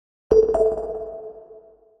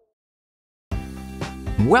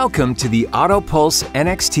Welcome to the AutoPulse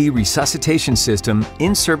NXT Resuscitation System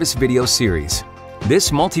in-service video series.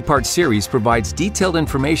 This multi-part series provides detailed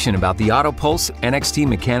information about the AutoPulse NXT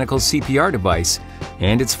mechanical CPR device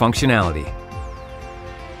and its functionality.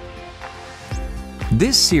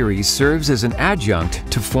 This series serves as an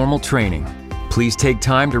adjunct to formal training. Please take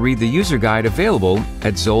time to read the user guide available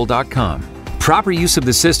at ZOLL.com. Proper use of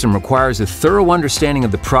the system requires a thorough understanding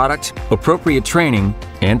of the product, appropriate training,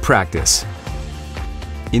 and practice.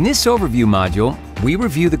 In this overview module, we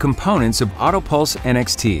review the components of AutoPulse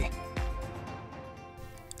NXT.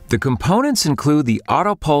 The components include the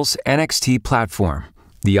AutoPulse NXT platform,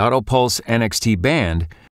 the AutoPulse NXT band,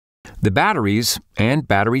 the batteries, and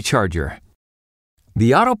battery charger.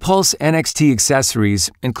 The AutoPulse NXT accessories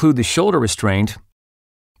include the shoulder restraint,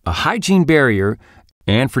 a hygiene barrier,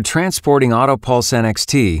 and for transporting AutoPulse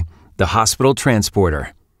NXT, the hospital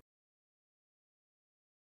transporter.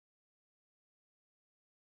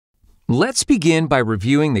 Let's begin by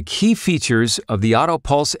reviewing the key features of the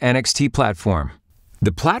AutoPulse NXT platform.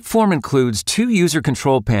 The platform includes two user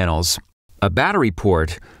control panels, a battery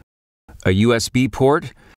port, a USB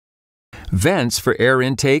port, vents for air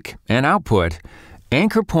intake and output,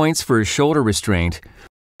 anchor points for a shoulder restraint,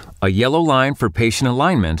 a yellow line for patient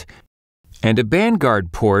alignment, and a band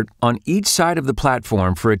guard port on each side of the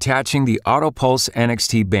platform for attaching the AutoPulse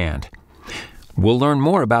NXT band. We'll learn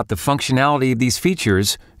more about the functionality of these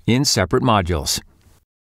features in separate modules.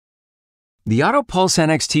 The AutoPulse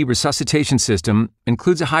NXT Resuscitation System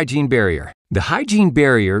includes a hygiene barrier. The hygiene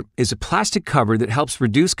barrier is a plastic cover that helps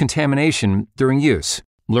reduce contamination during use.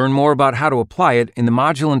 Learn more about how to apply it in the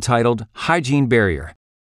module entitled Hygiene Barrier.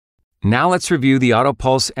 Now let's review the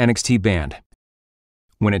AutoPulse NXT band.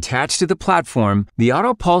 When attached to the platform, the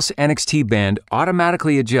AutoPulse NXT band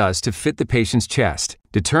automatically adjusts to fit the patient's chest,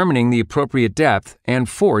 determining the appropriate depth and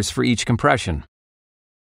force for each compression.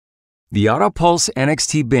 The AutoPulse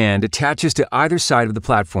NXT band attaches to either side of the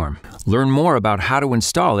platform. Learn more about how to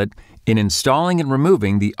install it in installing and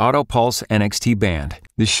removing the AutoPulse NXT band.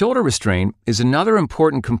 The shoulder restraint is another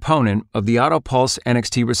important component of the AutoPulse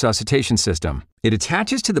NXT Resuscitation System. It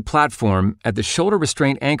attaches to the platform at the shoulder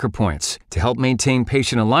restraint anchor points to help maintain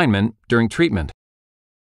patient alignment during treatment.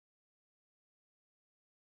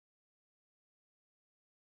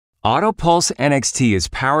 AutoPulse NXT is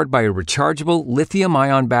powered by a rechargeable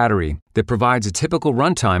lithium-ion battery that provides a typical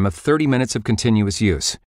runtime of 30 minutes of continuous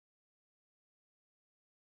use.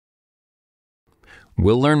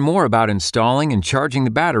 We'll learn more about installing and charging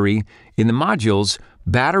the battery in the modules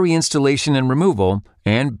Battery Installation and Removal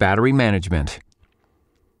and Battery Management.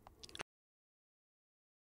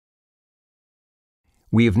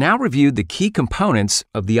 We have now reviewed the key components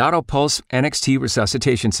of the AutoPulse NXT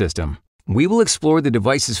Resuscitation System. We will explore the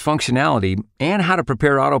device's functionality and how to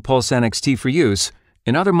prepare AutoPulse NXT for use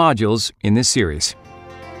in other modules in this series.